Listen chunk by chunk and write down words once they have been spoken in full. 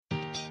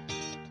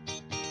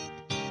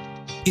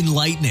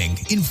Enlightening,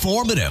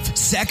 informative,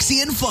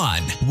 sexy, and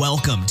fun.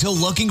 Welcome to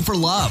Looking for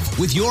Love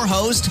with your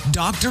host,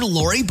 Dr.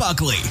 Lori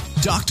Buckley.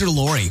 Dr.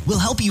 Lori will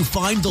help you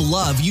find the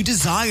love you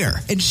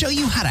desire and show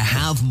you how to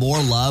have more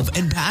love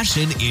and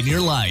passion in your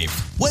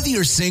life. Whether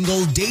you're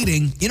single,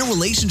 dating, in a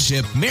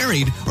relationship,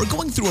 married, or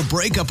going through a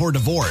breakup or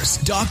divorce,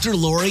 Dr.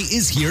 Lori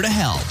is here to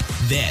help.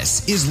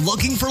 This is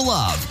Looking for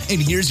Love,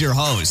 and here's your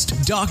host,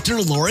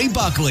 Dr. Lori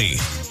Buckley.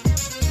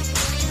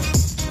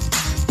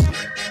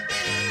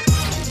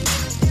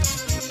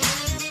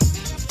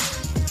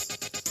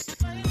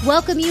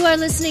 Welcome. You are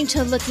listening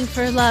to Looking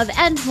for Love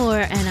and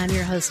More, and I'm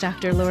your host,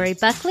 Dr. Lori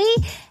Buckley,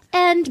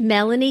 and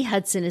Melanie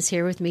Hudson is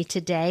here with me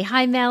today.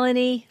 Hi,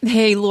 Melanie.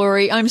 Hey,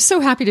 Lori. I'm so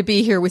happy to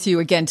be here with you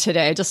again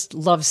today. I just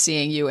love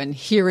seeing you and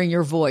hearing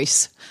your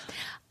voice.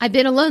 I've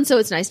been alone, so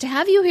it's nice to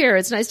have you here.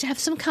 It's nice to have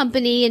some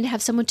company and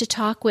have someone to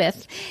talk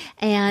with.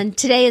 And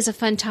today is a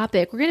fun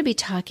topic. We're going to be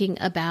talking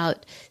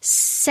about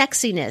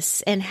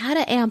sexiness and how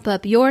to amp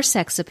up your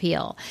sex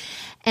appeal.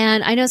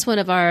 And I know it's one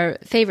of our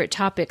favorite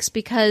topics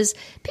because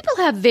people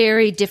have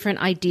very different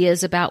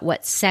ideas about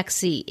what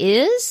sexy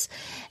is.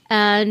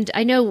 And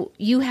I know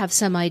you have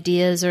some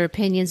ideas or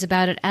opinions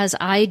about it, as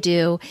I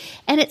do.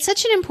 And it's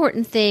such an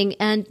important thing,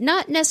 and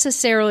not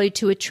necessarily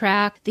to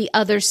attract the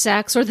other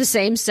sex or the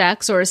same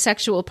sex or a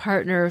sexual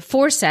partner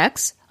for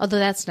sex, although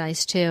that's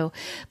nice too.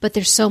 But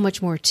there's so much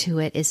more to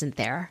it, isn't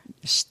there?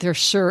 There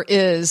sure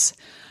is.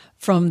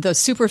 From the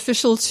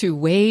superficial to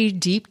way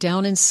deep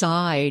down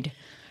inside.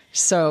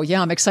 So,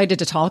 yeah, I'm excited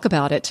to talk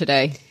about it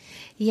today.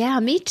 Yeah,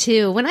 me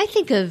too. When I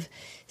think of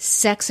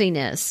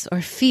sexiness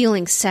or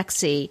feeling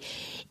sexy,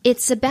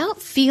 it's about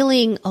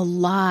feeling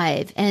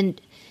alive and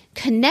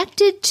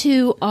connected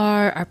to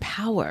our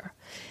power.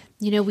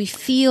 You know, we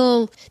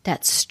feel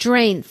that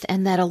strength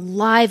and that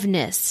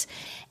aliveness,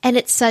 and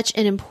it's such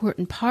an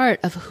important part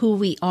of who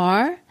we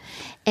are.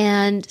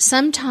 And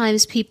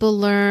sometimes people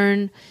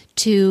learn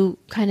to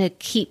kind of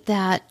keep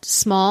that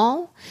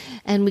small,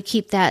 and we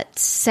keep that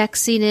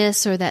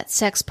sexiness or that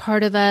sex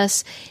part of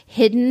us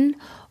hidden,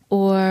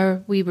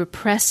 or we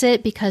repress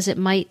it because it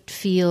might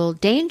feel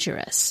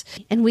dangerous.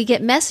 And we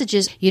get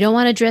messages, you don't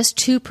want to dress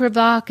too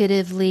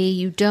provocatively,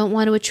 you don't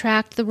want to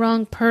attract the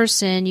wrong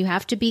person, you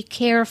have to be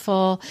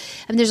careful.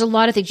 And there's a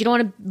lot of things. You don't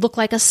want to look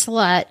like a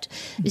slut.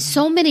 There's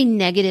so many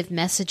negative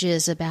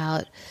messages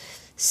about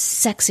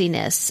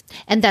sexiness.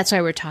 And that's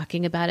why we're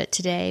talking about it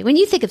today. When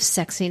you think of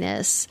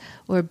sexiness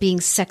or being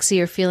sexy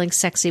or feeling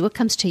sexy, what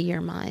comes to your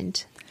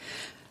mind?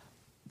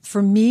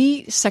 For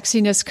me,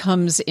 sexiness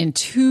comes in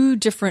two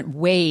different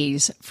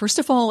ways. First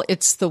of all,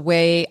 it's the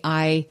way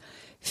I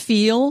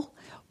feel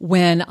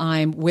when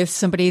I'm with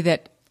somebody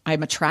that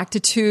I'm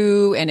attracted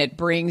to, and it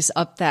brings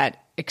up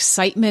that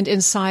excitement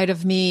inside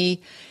of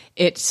me.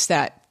 It's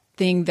that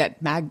thing,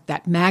 that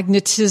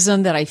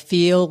magnetism that I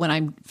feel when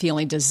I'm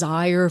feeling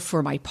desire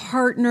for my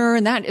partner.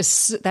 And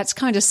that's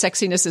kind of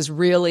sexiness is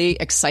really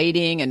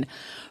exciting and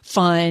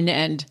fun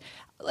and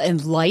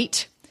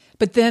light.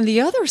 But then the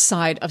other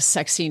side of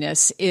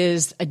sexiness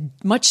is a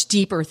much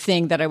deeper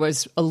thing that I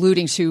was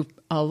alluding to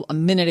a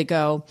minute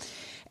ago.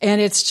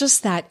 And it's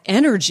just that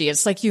energy.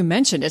 It's like you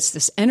mentioned, it's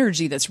this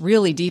energy that's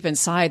really deep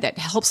inside that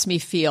helps me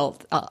feel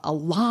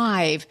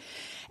alive.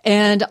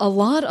 And a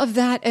lot of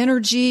that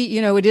energy,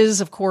 you know, it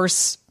is, of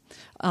course,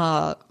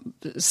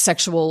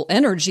 sexual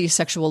energy,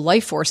 sexual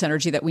life force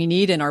energy that we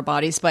need in our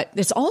bodies, but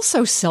it's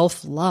also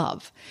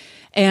self-love.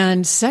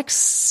 And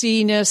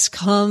sexiness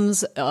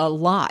comes a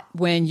lot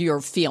when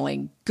you're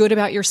feeling good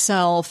about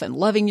yourself and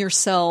loving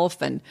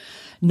yourself and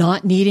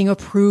not needing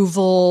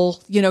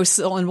approval. You know,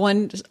 so on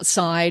one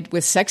side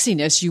with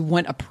sexiness, you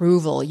want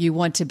approval. You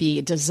want to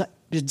be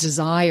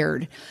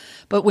desired.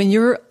 But when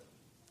you're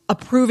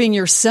approving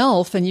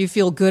yourself and you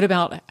feel good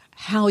about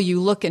how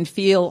you look and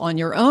feel on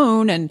your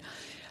own and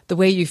the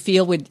way you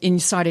feel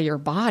inside of your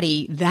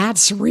body,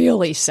 that's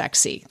really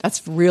sexy.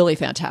 That's really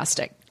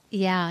fantastic.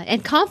 Yeah,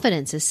 and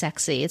confidence is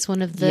sexy. It's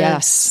one of the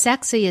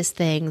sexiest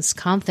things,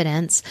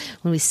 confidence.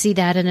 When we see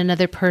that in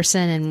another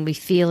person and we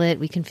feel it,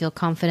 we can feel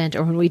confident.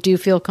 Or when we do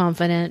feel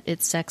confident,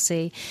 it's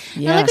sexy.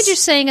 Yes. I like what you're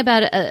saying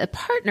about a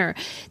partner.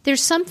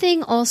 There's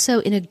something also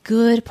in a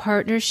good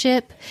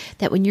partnership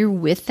that when you're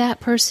with that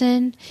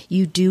person,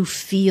 you do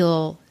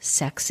feel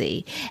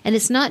sexy. And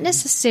it's not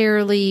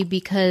necessarily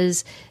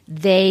because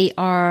they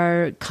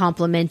are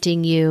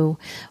complimenting you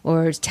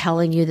or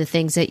telling you the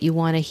things that you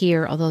want to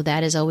hear, although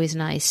that is always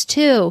nice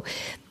too.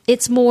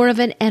 It's more of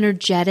an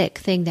energetic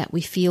thing that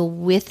we feel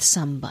with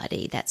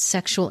somebody, that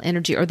sexual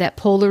energy or that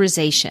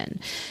polarization,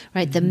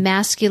 right? Mm-hmm. The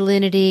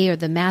masculinity or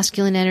the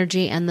masculine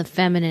energy and the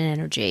feminine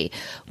energy,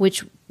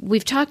 which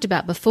we've talked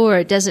about before.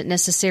 It doesn't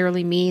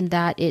necessarily mean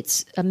that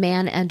it's a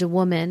man and a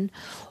woman,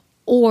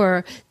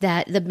 or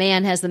that the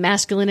man has the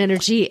masculine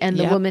energy and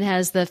the woman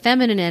has the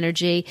feminine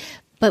energy.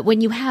 But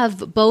when you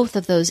have both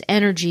of those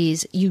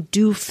energies, you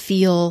do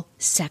feel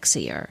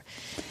sexier,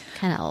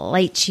 kind of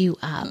lights you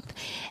up.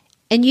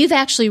 And you've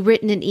actually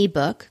written an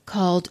ebook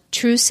called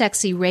True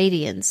Sexy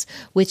Radiance,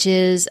 which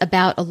is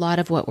about a lot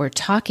of what we're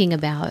talking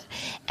about.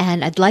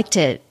 And I'd like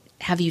to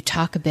have you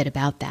talk a bit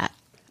about that.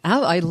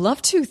 Oh, I'd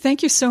love to.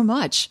 Thank you so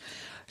much.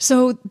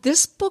 So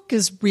this book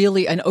is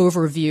really an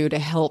overview to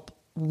help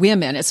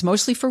women, it's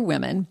mostly for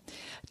women,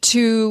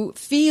 to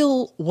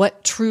feel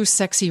what true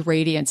sexy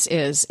radiance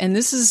is. And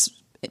this is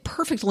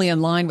perfectly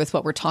in line with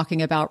what we're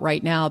talking about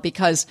right now,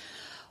 because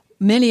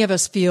many of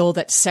us feel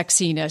that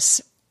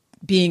sexiness,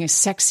 being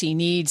sexy,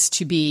 needs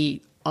to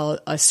be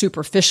a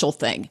superficial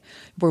thing.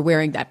 We're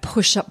wearing that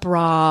push-up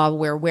bra,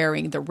 we're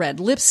wearing the red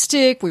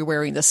lipstick, we're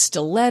wearing the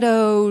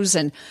stilettos,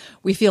 and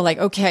we feel like,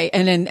 okay,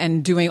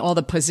 and doing all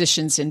the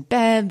positions in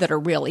bed that are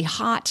really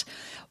hot.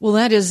 Well,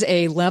 that is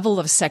a level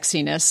of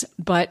sexiness,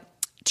 but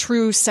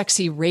true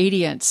sexy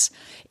radiance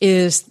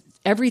is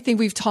everything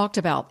we've talked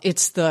about.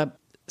 It's the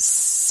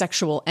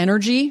sexual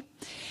energy.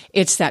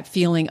 It's that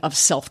feeling of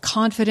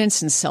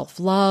self-confidence and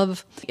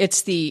self-love.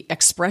 It's the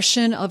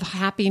expression of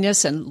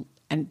happiness and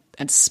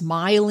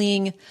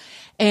smiling.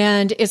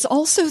 And it's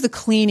also the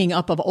cleaning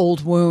up of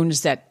old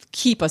wounds that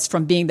keep us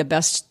from being the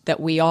best that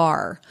we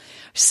are.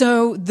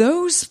 So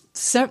those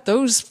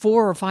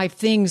 4 or 5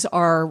 things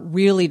are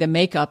really the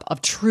makeup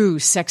of true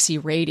sexy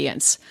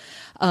radiance.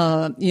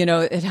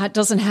 It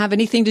doesn't have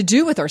anything to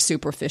do with our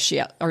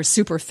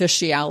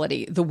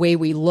superficiality, the way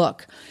we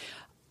look.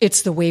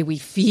 It's the way we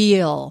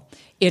feel.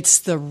 It's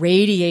the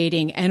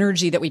radiating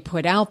energy that we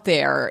put out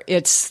there.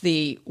 It's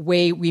the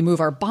way we move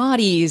our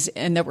bodies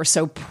and that we're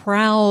so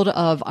proud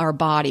of our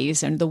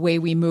bodies, and the way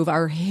we move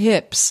our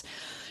hips,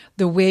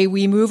 the way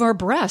we move our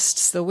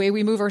breasts, the way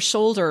we move our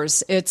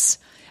shoulders. It's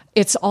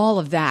all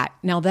of that.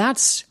 Now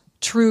that's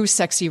true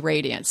sexy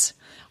radiance.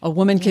 A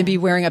woman can be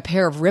wearing a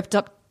pair of ripped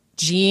up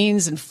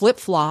jeans and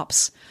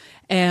flip-flops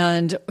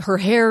and her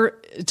hair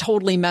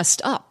totally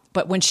messed up.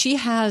 But when she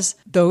has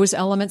those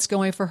elements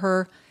going for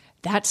her,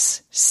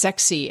 that's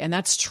sexy, and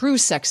that's true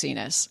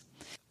sexiness,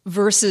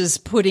 versus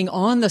putting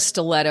on the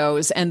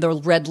stilettos and the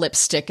red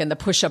lipstick and the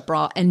push-up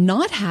bra and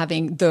not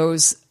having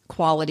those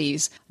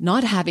qualities,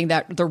 not having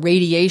the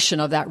radiation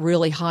of that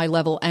really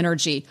high-level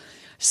energy.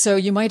 So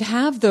you might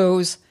have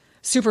those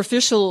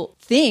superficial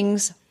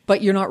things,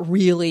 but you're not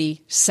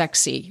really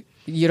sexy.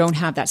 You don't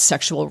have that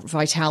sexual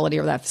vitality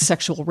or that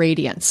sexual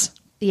radiance.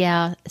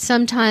 Yeah.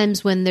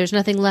 Sometimes when there's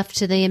nothing left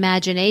to the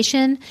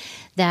imagination,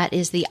 that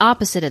is the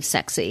opposite of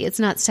sexy. It's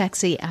not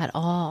sexy at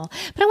all.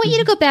 But I want you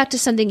to go back to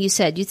something you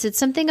said. You said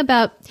something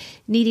about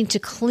needing to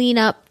clean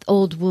up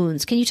old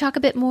wounds. Can you talk a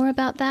bit more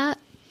about that?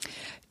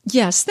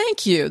 Yes,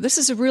 thank you. This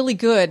is really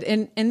good.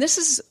 And this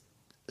is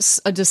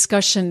a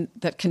discussion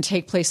that can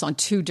take place on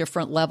 2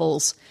 different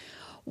levels.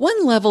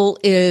 One level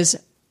is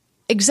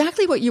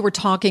exactly what you were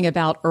talking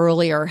about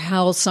earlier,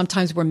 how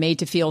sometimes we're made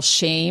to feel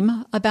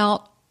shame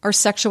about our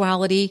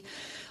sexuality.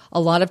 A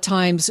lot of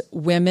times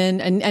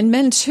women and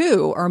men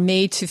too are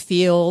made to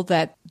feel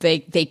that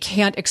they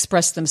can't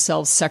express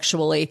themselves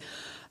sexually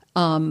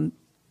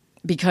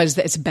because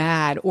it's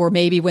bad. Or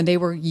maybe when they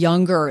were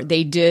younger,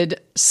 they did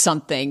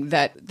something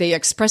that they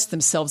expressed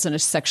themselves in a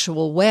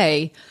sexual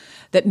way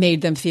that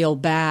made them feel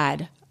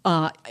bad.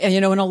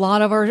 And a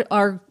lot of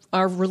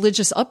our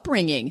religious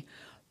upbringing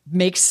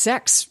makes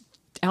sex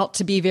out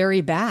to be very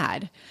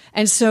bad.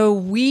 And so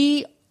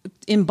we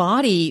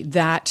embody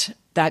that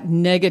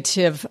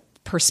negative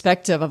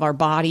perspective of our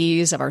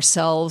bodies, of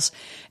ourselves,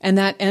 and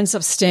that ends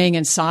up staying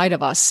inside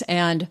of us.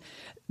 And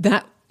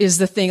that is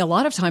the thing a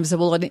lot of times that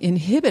will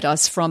inhibit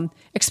us from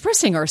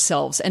expressing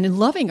ourselves and in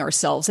loving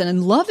ourselves and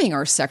in loving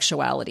our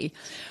sexuality.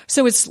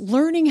 So it's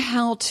learning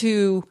how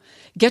to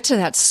get to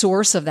that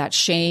source of that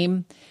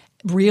shame,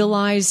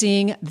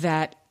 realizing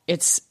that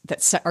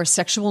our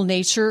sexual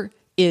nature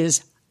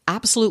is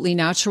absolutely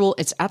natural.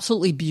 It's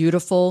absolutely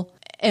beautiful.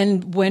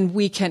 And when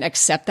we can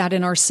accept that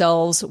in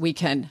ourselves, we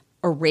can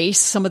erase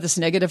some of this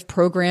negative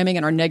programming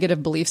and our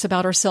negative beliefs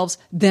about ourselves,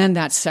 then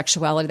that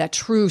sexuality, that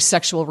true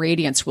sexual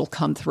radiance will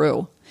come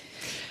through.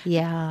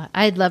 Yeah,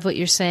 I love what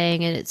you're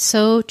saying, and it's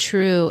so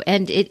true.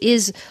 And it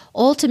is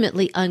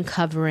ultimately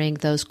uncovering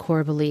those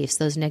core beliefs,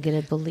 those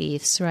negative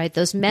beliefs, right?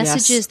 Those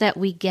messages that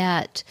we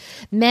get,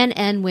 men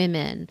and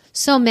women,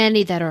 so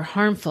many that are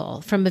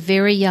harmful from a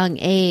very young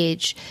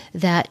age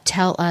that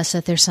tell us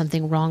that there's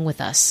something wrong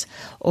with us,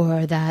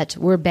 or that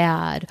we're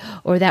bad,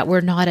 or that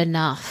we're not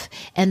enough.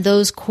 And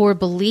those core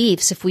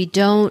beliefs, if we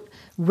don't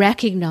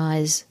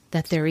recognize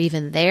that they're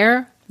even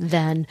there,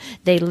 then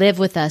they live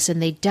with us,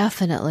 and they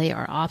definitely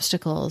are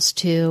obstacles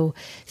to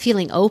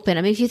feeling open.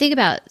 I mean, if you think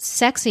about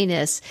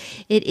sexiness,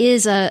 it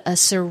is a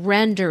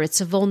surrender,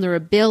 it's a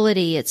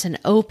vulnerability, it's an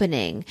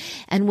opening.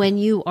 And when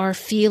you are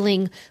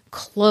feeling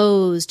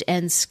closed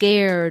and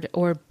scared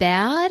or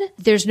bad,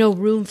 there's no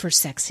room for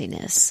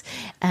sexiness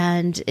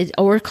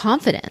or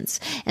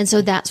confidence. And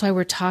so that's why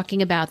we're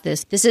talking about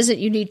this. This isn't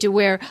you need to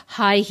wear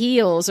high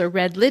heels or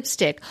red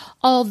lipstick,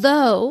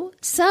 although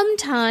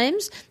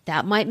sometimes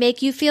that might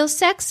make you feel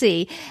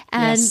sexy.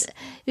 And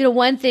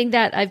one thing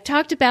that I've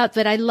talked about,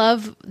 but I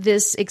love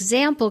this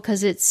example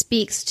because it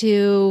speaks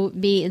to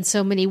me in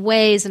so many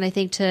ways, and I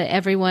think to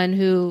everyone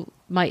who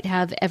might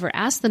have ever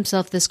asked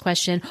themselves this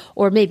question,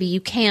 or maybe you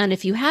can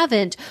if you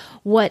haven't,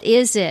 what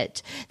is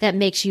it that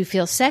makes you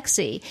feel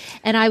sexy?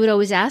 And I would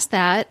always ask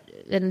that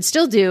and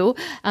still do,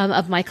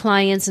 of my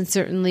clients and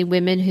certainly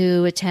women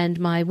who attend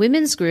my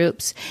women's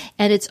groups.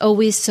 And it's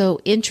always so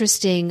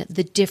interesting,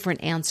 the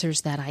different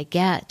answers that I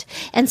get.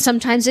 And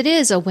sometimes it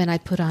is, when I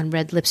put on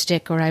red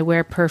lipstick, or I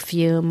wear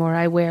perfume, or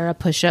I wear a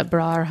push-up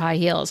bra or high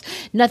heels.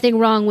 Nothing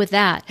wrong with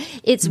that.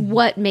 It's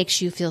what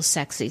makes you feel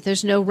sexy.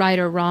 There's no right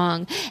or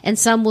wrong. And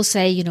some will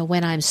say,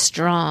 when I'm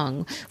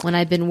strong, when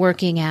I've been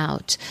working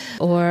out,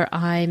 or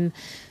I'm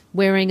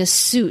wearing a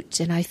suit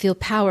and I feel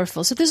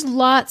powerful. So there's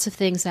lots of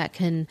things that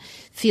can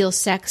feel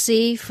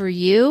sexy for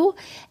you.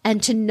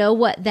 And to know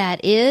what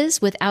that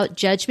is without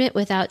judgment,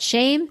 without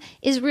shame,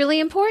 is really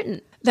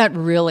important. That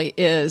really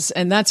is.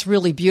 And that's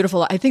really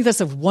beautiful. I think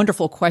that's a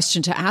wonderful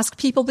question to ask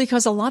people,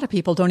 because a lot of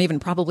people don't even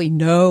probably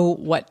know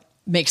what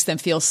makes them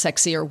feel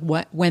sexy or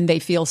when they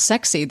feel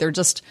sexy. They're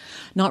just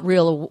not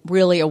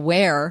really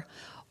aware.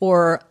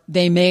 Or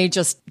they may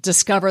just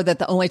discover that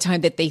the only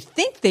time that they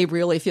think they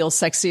really feel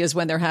sexy is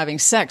when they're having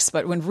sex,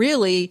 but when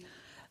really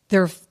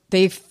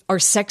they are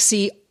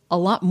sexy a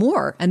lot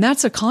more. And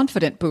that's a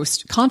confidence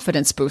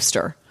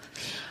booster.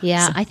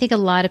 Yeah, so I think a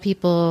lot of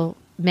people,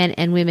 men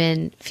and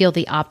women, feel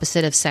the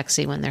opposite of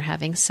sexy when they're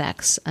having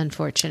sex,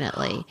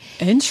 unfortunately.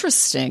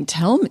 Interesting.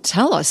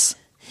 Tell us.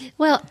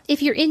 Well,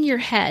 if you're in your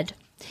head,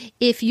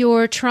 if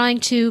you're trying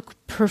to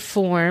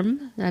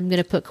perform, I'm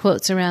going to put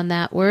quotes around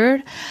that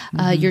word,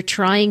 you're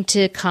trying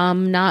to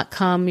come, not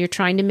come, you're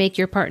trying to make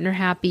your partner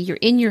happy, you're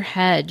in your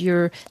head,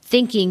 you're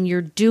thinking,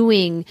 you're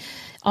doing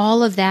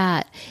all of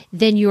that,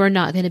 then you are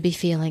not going to be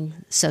feeling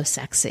so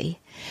sexy.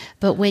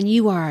 But when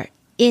you are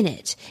in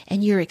it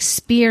and you're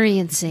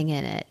experiencing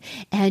in it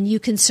and you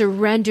can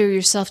surrender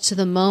yourself to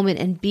the moment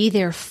and be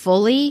there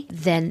fully,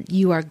 then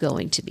you are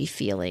going to be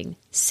feeling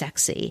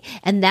sexy.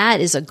 And that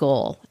is a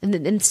goal.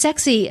 And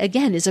sexy,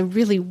 again, is a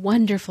really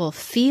wonderful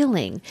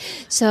feeling.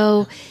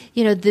 So,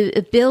 the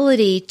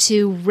ability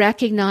to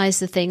recognize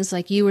the things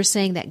like you were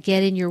saying that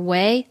get in your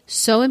way,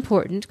 so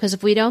important, because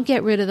if we don't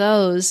get rid of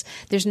those,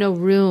 there's no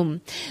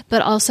room.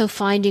 But also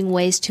finding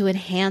ways to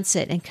enhance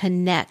it and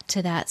connect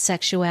to that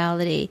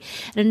sexuality.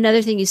 And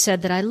another thing you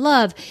said that I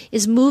love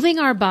is moving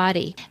our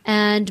body.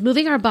 And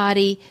moving our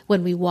body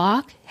when we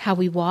walk, how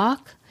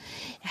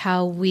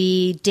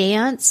we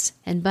dance.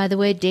 And by the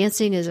way,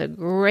 dancing is a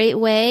great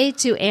way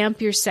to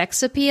amp your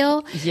sex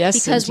appeal.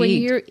 Yes, because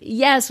indeed.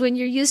 when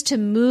you're used to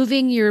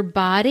moving your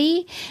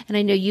body, and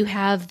I know you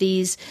have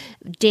these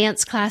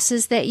dance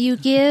classes that you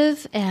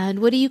give, and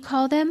what do you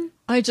call them?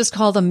 I just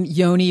call them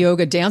yoni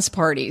yoga dance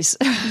parties.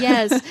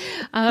 Yes.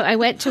 I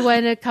went to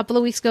one a couple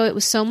of weeks ago. It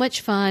was so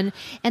much fun.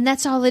 And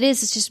that's all it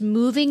is. It's just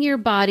moving your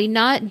body,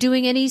 not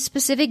doing any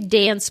specific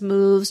dance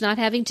moves, not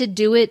having to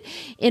do it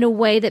in a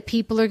way that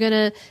people are going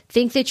to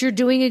think that you're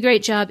doing a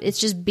great job. It's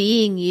just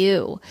being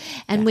you.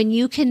 And when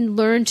you can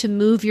learn to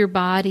move your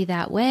body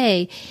that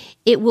way,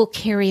 it will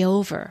carry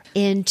over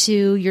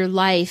into your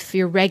life,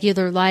 your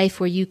regular life,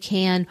 where you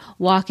can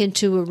walk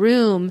into a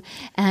room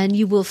and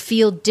you will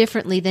feel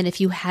differently than if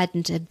you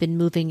hadn't have been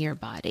moving your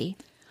body.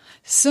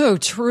 So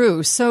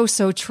true. So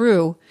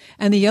true.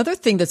 And the other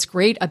thing that's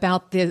great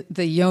about the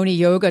yoni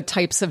yoga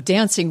types of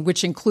dancing,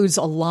 which includes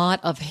a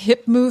lot of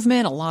hip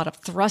movement, a lot of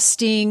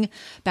thrusting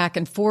back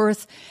and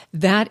forth,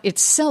 that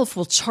itself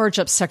will charge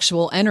up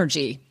sexual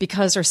energy,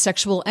 because our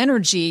sexual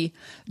energy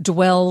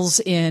dwells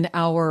in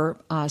our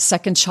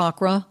second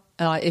chakra.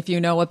 If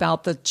you know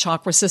about the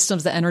chakra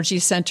systems, the energy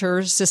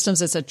center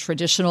systems, it's a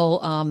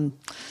traditional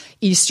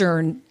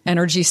Eastern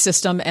energy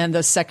system. And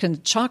the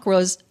second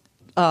chakras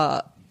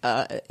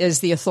is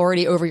the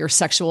authority over your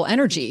sexual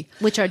energy.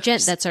 Which are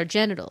that's our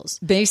genitals.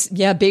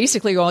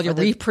 Basically all your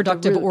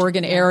reproductive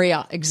organ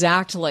area.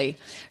 Exactly.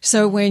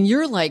 So when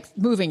you're like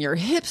moving your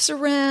hips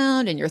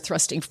around and you're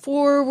thrusting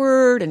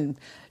forward and,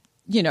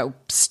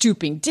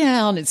 stooping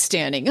down and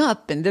standing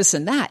up and this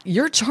and that,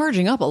 you're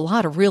charging up a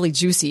lot of really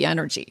juicy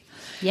energy.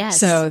 Yes.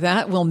 So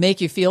that will make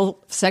you feel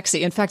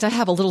sexy. In fact, I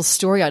have a little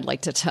story I'd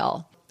like to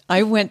tell.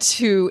 I went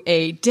to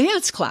a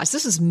dance class.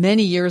 This is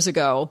many years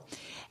ago.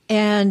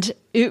 And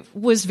it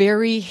was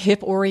very hip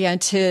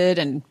oriented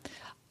and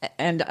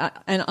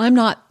I'm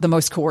not the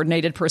most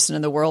coordinated person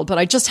in the world, but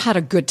I just had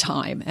a good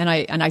time and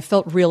I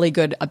felt really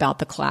good about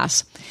the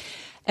class.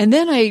 And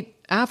then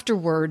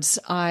afterwards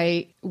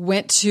I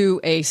went to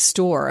a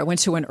store. I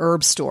went to an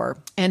herb store,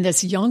 and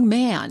this young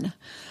man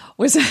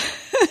was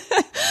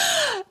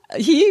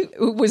he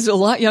was a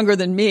lot younger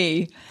than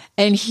me,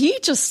 and he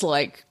just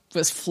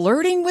was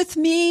flirting with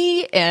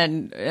me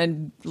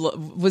and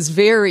was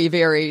very,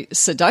 very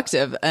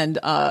seductive and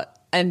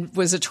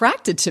was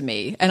attracted to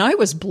me. And I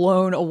was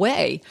blown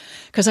away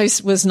because I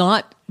was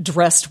not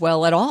dressed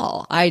well at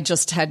all. I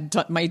just had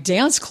my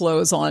dance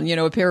clothes on,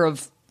 a pair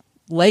of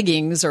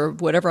leggings or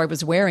whatever I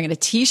was wearing and a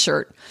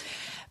t-shirt.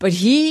 But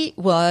he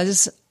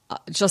was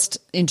just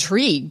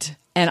intrigued.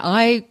 And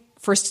I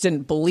first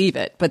didn't believe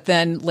it. But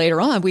then later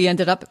on, we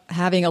ended up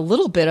having a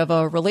little bit of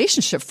a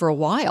relationship for a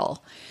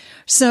while.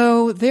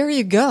 So there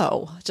you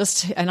go.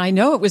 And I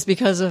know it was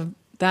because of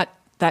that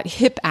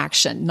hip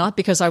action, not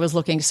because I was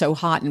looking so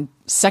hot and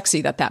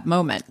sexy at that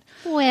moment.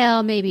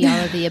 Well, maybe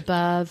all of the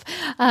above.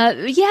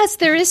 Yes,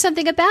 there is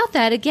something about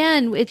that.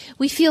 Again,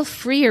 we feel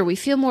freer, we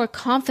feel more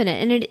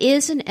confident, and it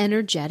is an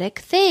energetic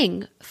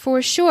thing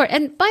for sure.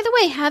 And by the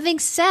way, having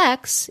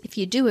sex, if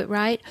you do it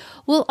right,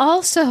 will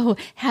also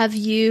have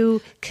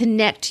you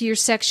connect to your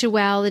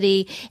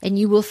sexuality, and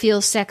you will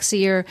feel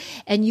sexier,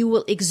 and you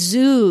will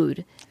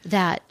exude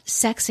that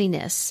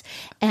sexiness.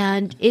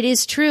 And it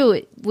is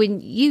true, when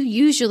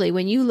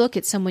you look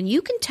at someone,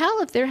 you can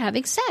tell if they're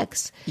having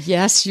sex.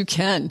 Yes, you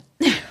can.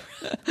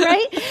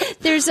 Right?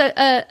 There's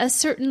a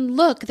certain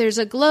look, there's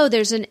a glow,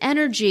 there's an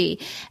energy.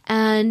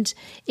 And,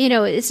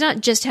 it's not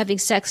just having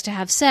sex to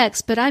have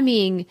sex, but I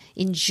mean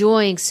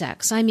enjoying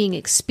sex. I mean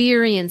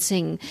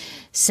experiencing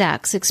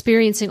sex,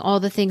 experiencing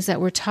all the things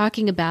that we're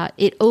talking about.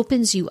 It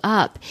opens you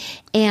up,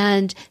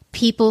 and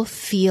people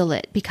feel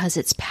it because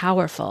it's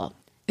powerful.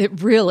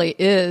 It really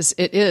is.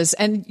 It is.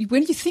 And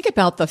when you think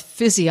about the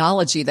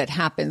physiology that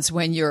happens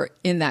when you're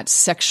in that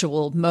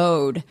sexual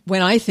mode,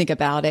 when I think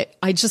about it,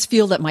 I just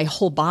feel that my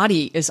whole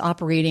body is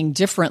operating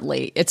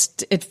differently.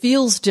 It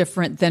feels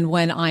different than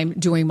when I'm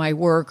doing my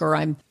work, or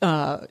I'm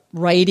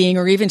writing,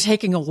 or even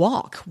taking a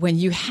walk. When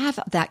you have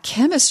that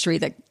chemistry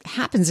that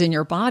happens in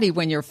your body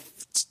when you're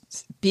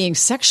being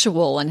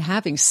sexual and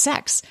having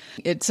sex,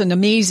 it's an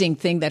amazing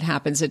thing that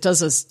happens. It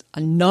does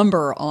a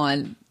number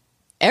on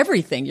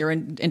everything, your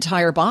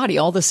entire body,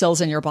 all the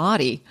cells in your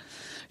body.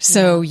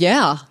 So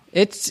yeah,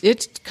 it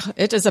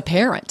is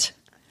apparent.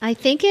 I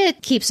think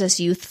it keeps us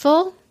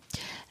youthful.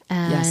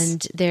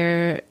 And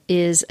there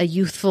is a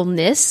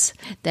youthfulness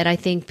that I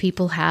think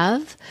people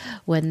have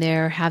when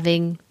they're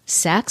having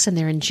sex and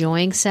they're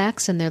enjoying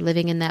sex and they're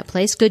living in that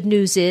place. Good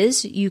news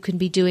is you can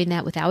be doing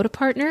that without a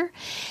partner.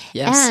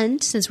 Yes.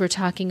 And since we're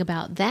talking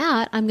about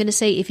that, I'm going to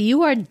say, if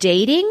you are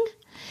dating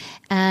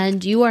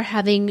and you are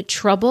having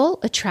trouble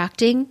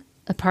attracting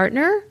a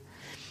partner,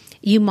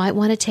 you might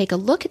want to take a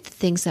look at the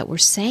things that we're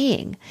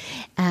saying,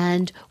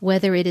 and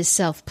whether it is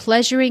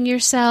self-pleasuring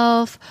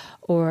yourself,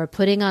 or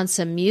putting on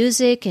some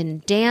music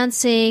and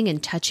dancing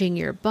and touching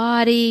your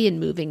body and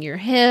moving your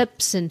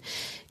hips and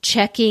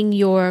checking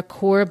your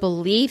core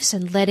beliefs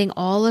and letting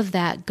all of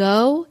that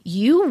go,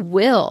 you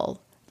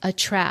will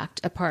attract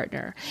a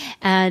partner.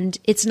 And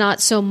it's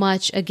not so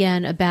much,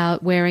 again,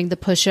 about wearing the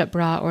push-up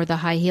bra or the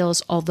high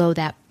heels, although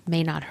that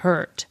may not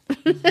hurt.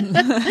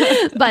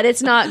 But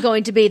it's not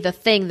going to be the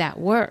thing that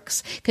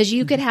works, because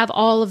you could have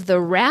all of the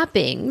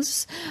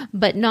wrappings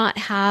but not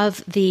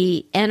have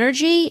the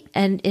energy,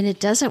 and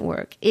it doesn't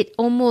work. It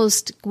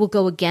almost will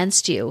go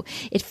against you.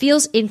 It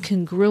feels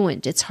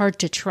incongruent. It's hard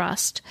to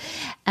trust.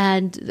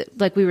 And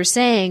like we were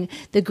saying,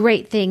 the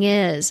great thing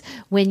is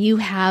when you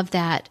have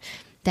that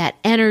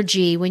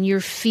energy, when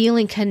you're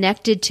feeling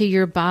connected to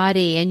your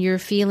body and you're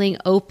feeling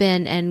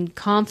open and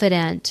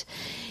confident,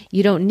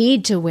 you don't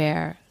need to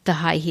wear the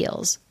high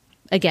heels.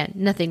 Again,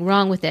 nothing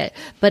wrong with it,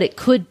 but it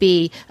could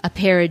be a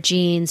pair of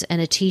jeans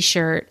and a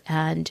t-shirt,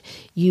 and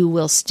you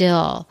will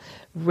still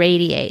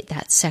radiate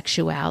that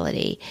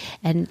sexuality,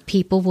 and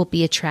people will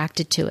be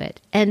attracted to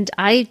it. And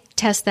I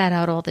test that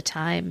out all the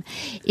time.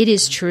 It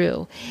is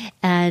true.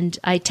 And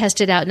I test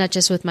it out not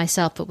just with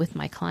myself, but with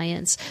my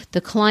clients.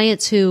 The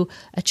clients who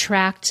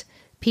attract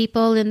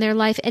people in their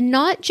life, and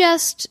not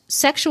just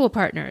sexual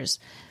partners,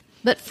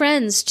 but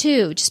friends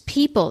too, just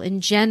people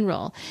in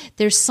general.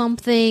 There's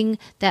something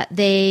that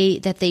they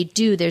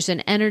do. There's an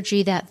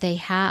energy that they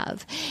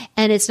have.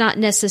 And it's not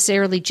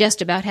necessarily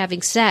just about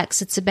having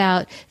sex. It's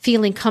about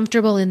feeling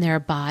comfortable in their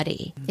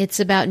body.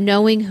 It's about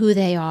knowing who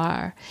they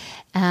are.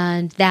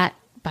 And that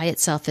by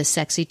itself is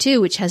sexy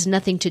too, which has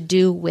nothing to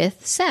do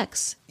with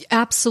sex.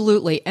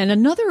 Absolutely. And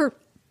another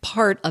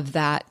part of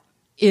that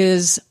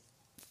is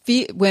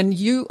when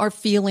you are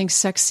feeling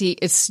sexy,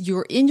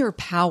 you're in your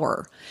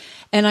power.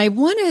 And I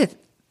want to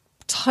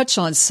touch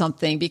on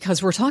something,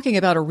 because we're talking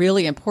about a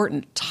really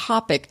important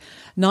topic,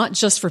 not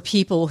just for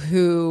people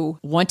who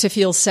want to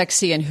feel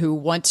sexy and who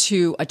want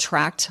to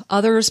attract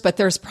others, but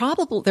there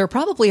are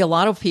probably a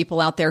lot of people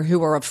out there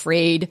who are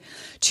afraid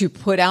to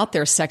put out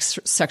their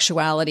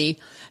sexuality,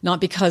 not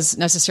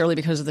necessarily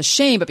because of the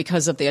shame, but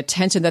because of the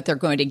attention that they're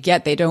going to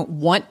get. They don't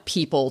want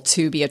people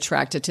to be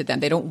attracted to them.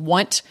 They don't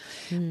want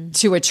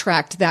to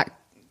attract that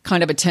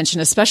kind of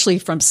attention, especially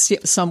from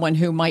someone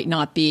who might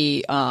not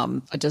be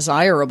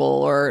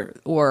desirable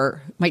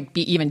or might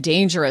be even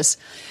dangerous.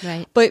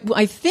 Right. But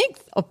I think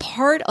a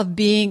part of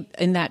being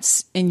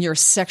in your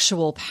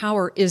sexual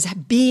power is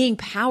being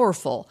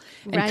powerful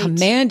and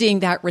commanding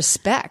that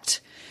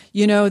respect.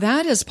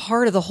 That is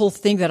part of the whole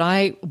thing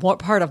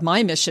part of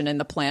my mission in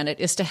the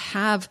planet is to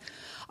have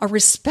a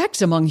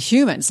respect among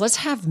humans. Let's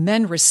have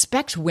men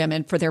respect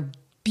women for their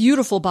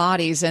beautiful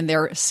bodies and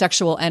their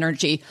sexual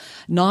energy,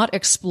 not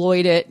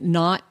exploit it,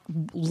 not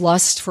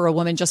lust for a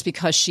woman just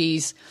because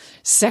she's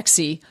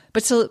sexy,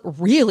 but to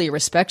really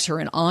respect her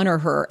and honor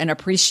her and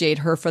appreciate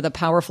her for the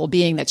powerful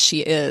being that she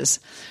is.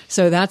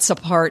 So that's a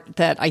part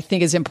that I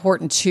think is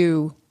important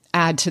to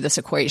add to this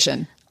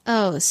equation.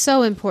 Oh,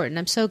 so important.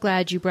 I'm so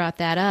glad you brought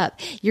that up.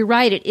 You're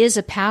right. It is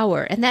a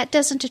power, and that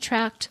doesn't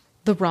attract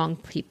the wrong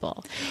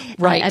people.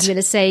 Right. I'm going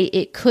to say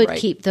it could Right.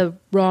 keep the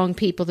wrong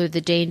people or the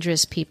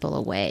dangerous people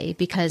away,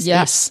 because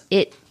Yes.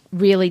 it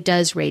really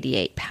does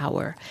radiate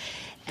power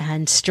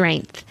and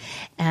strength.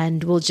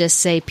 And we'll just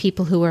say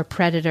people who are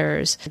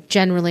predators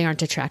generally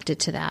aren't attracted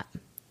to that.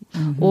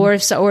 Mm-hmm.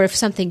 Or if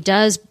something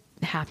does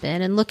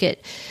happen, and look at,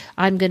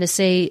 I'm going to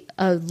say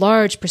a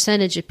large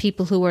percentage of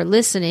people who are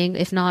listening,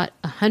 if not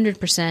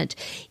 100%,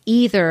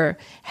 either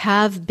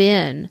have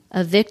been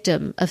a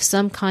victim of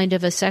some kind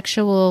of a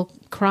sexual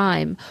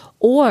crime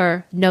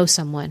or know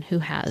someone who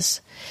has,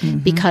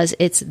 because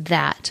it's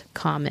that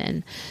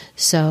common.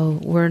 So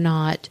we're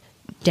not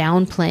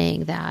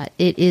downplaying that.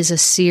 It is a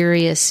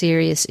serious,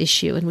 serious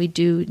issue, and we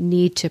do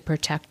need to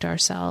protect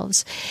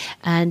ourselves.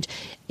 And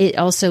it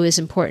also is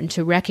important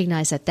to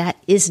recognize that that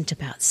isn't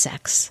about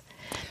sex.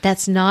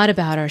 That's not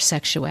about our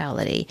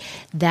sexuality.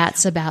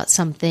 That's about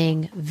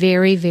something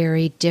very,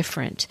 very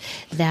different.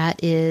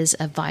 That is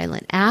a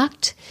violent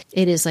act.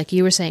 It is, like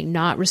you were saying,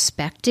 not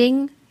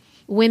respecting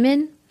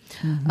women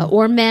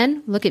or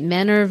men. Look at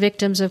men are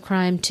victims of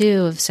crime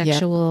too, of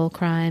sexual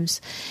crimes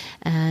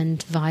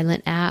and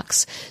violent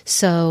acts.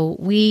 So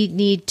we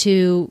need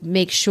to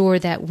make sure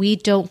that we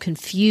don't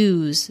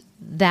confuse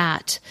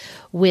that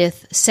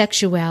with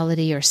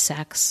sexuality or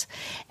sex.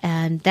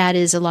 And that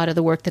is a lot of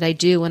the work that I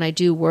do when I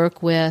do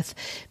work with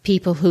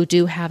people who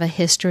do have a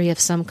history of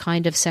some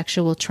kind of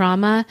sexual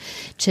trauma,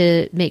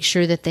 to make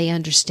sure that they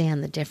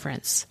understand the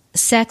difference.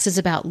 Sex is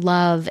about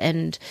love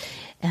and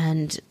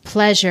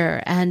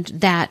pleasure, and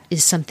that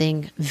is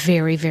something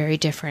very, very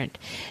different.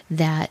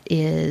 That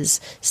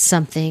is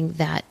something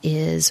that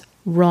is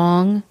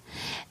wrong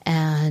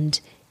and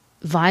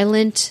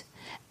violent,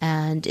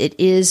 and it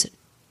is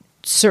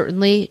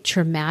certainly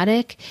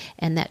traumatic,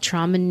 and that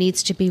trauma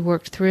needs to be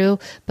worked through,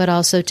 but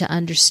also to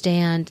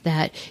understand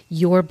that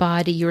your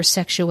body, your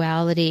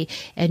sexuality,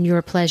 and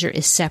your pleasure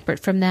is separate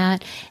from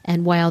that.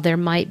 And while there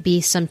might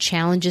be some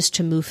challenges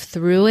to move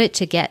through it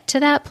to get to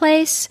that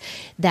place,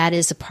 that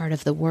is a part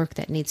of the work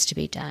that needs to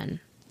be done.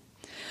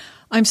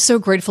 I'm so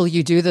grateful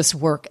you do this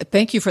work.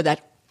 Thank you for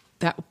that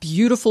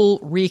beautiful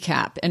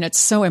recap. And it's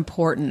so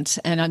important.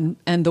 And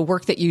the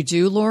work that you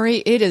do,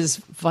 Lori, it is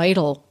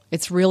vital.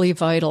 It's really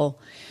vital,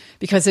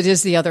 because it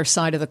is the other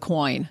side of the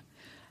coin.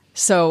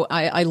 So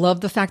I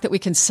love the fact that we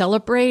can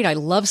celebrate. I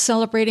love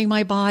celebrating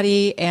my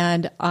body.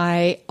 And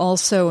I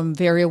also am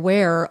very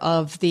aware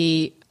of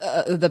the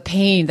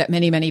pain that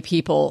many, many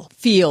people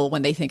feel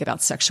when they think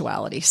about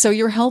sexuality. So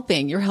you're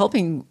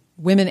helping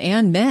women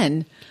and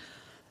men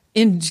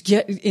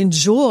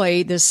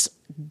enjoy this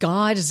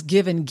goddess's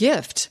given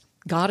gift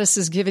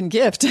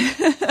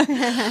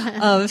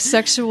of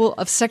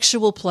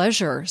sexual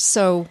pleasure.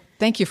 So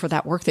thank you for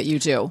that work that you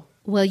do.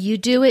 Well, you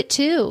do it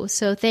too.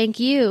 So thank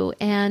you.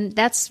 And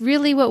that's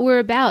really what we're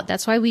about.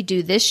 That's why we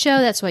do this show.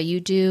 That's why you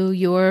do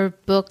your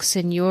books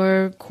and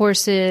your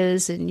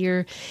courses and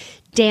your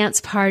dance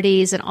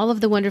parties and all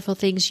of the wonderful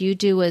things you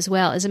do as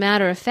well. As a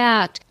matter of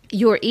fact,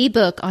 your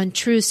ebook on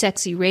True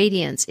Sexy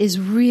Radiance is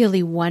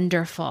really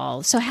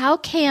wonderful. So how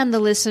can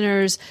the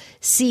listeners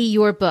see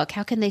your book?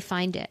 How can they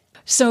find it?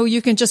 So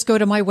you can just go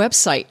to my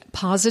website,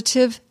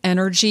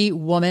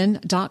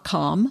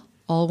 positiveenergywoman.com.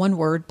 All one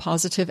word,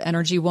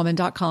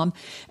 positiveenergywoman.com.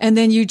 And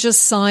then you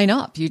just sign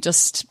up. You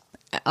just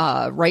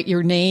write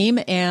your name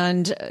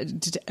and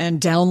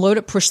download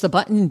it, push the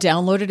button,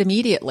 download it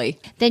immediately.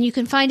 Then you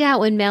can find out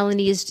when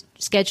Melanie is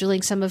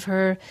scheduling some of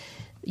her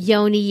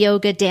yoni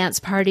yoga dance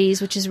parties,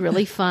 which is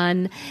really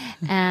fun.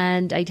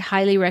 And I'd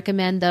highly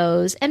recommend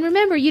those. And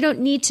remember, you don't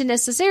need to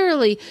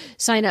necessarily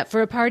sign up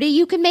for a party.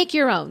 You can make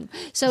your own.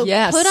 So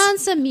put on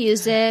some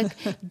music,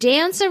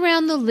 dance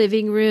around the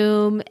living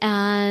room.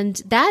 And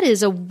that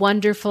is a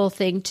wonderful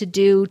thing to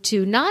do,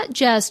 to not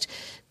just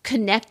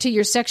connect to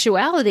your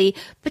sexuality,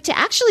 but to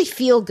actually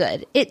feel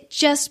good. It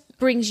just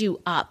brings you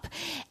up.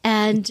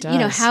 And, you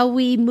know, how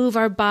we move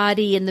our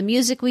body and the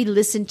music we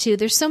listen to,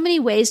 there's so many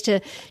ways to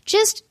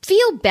just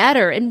feel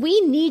better. And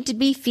we need to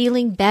be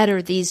feeling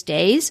better these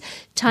days.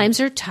 Times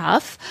are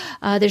tough.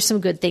 There's some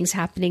good things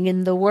happening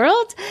in the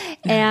world,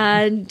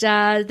 and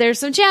there's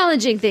some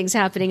challenging things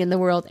happening in the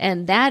world,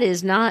 and that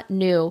is not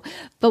new.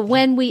 But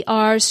when we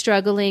are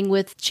struggling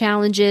with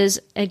challenges,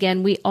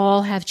 again, we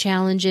all have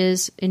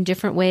challenges in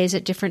different ways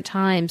at different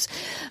times,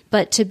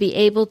 but to be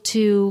able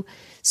to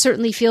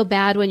certainly feel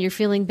bad when you're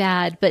feeling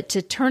bad, but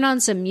to turn on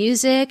some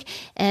music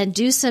and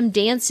do some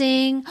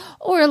dancing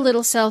or a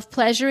little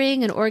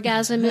self-pleasuring. An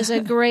orgasm is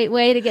a great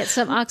way to get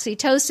some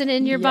oxytocin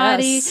in your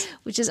body,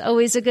 which is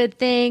always a good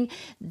thing.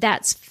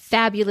 That's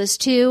fabulous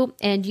too.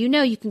 And you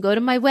know, you can go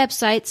to my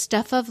website,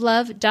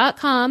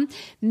 stuffoflove.com,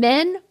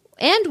 men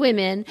and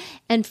women,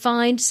 and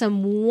find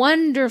some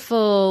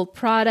wonderful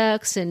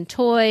products and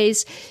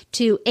toys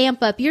to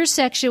amp up your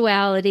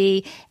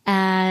sexuality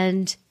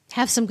and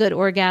have some good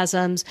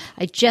orgasms.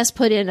 I just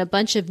put in a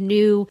bunch of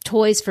new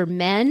toys for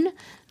men.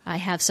 I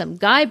have some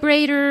guy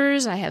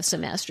braiders. I have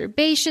some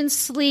masturbation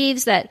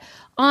sleeves that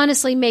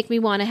honestly make me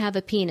want to have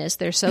a penis.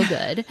 They're so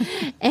good.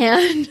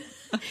 And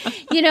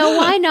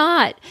why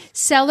not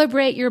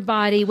celebrate your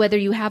body, whether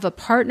you have a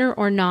partner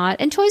or not?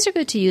 And toys are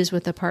good to use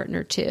with a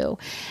partner too.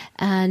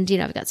 And,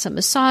 I've got some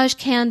massage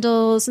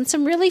candles and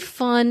some really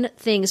fun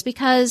things,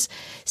 because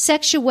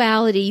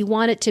sexuality, you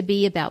want it to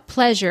be about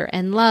pleasure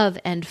and love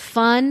and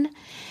fun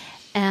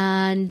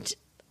and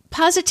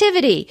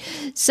positivity.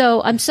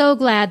 So I'm so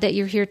glad that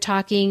you're here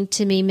talking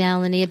to me,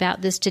 Melanie, about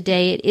this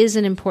today. It is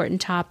an important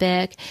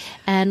topic,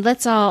 and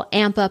let's all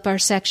amp up our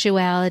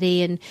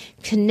sexuality and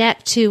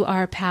connect to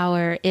our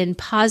power in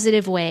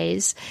positive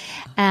ways.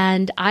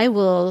 And I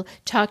will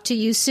talk to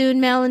you soon,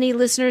 Melanie.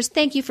 Listeners,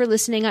 thank you for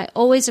listening. I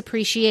always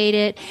appreciate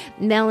it.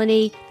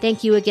 Melanie,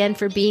 thank you again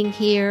for being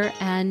here,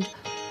 and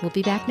we'll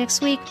be back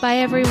next week. Bye,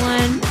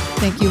 everyone.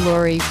 Thank you,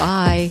 Lori.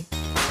 Bye.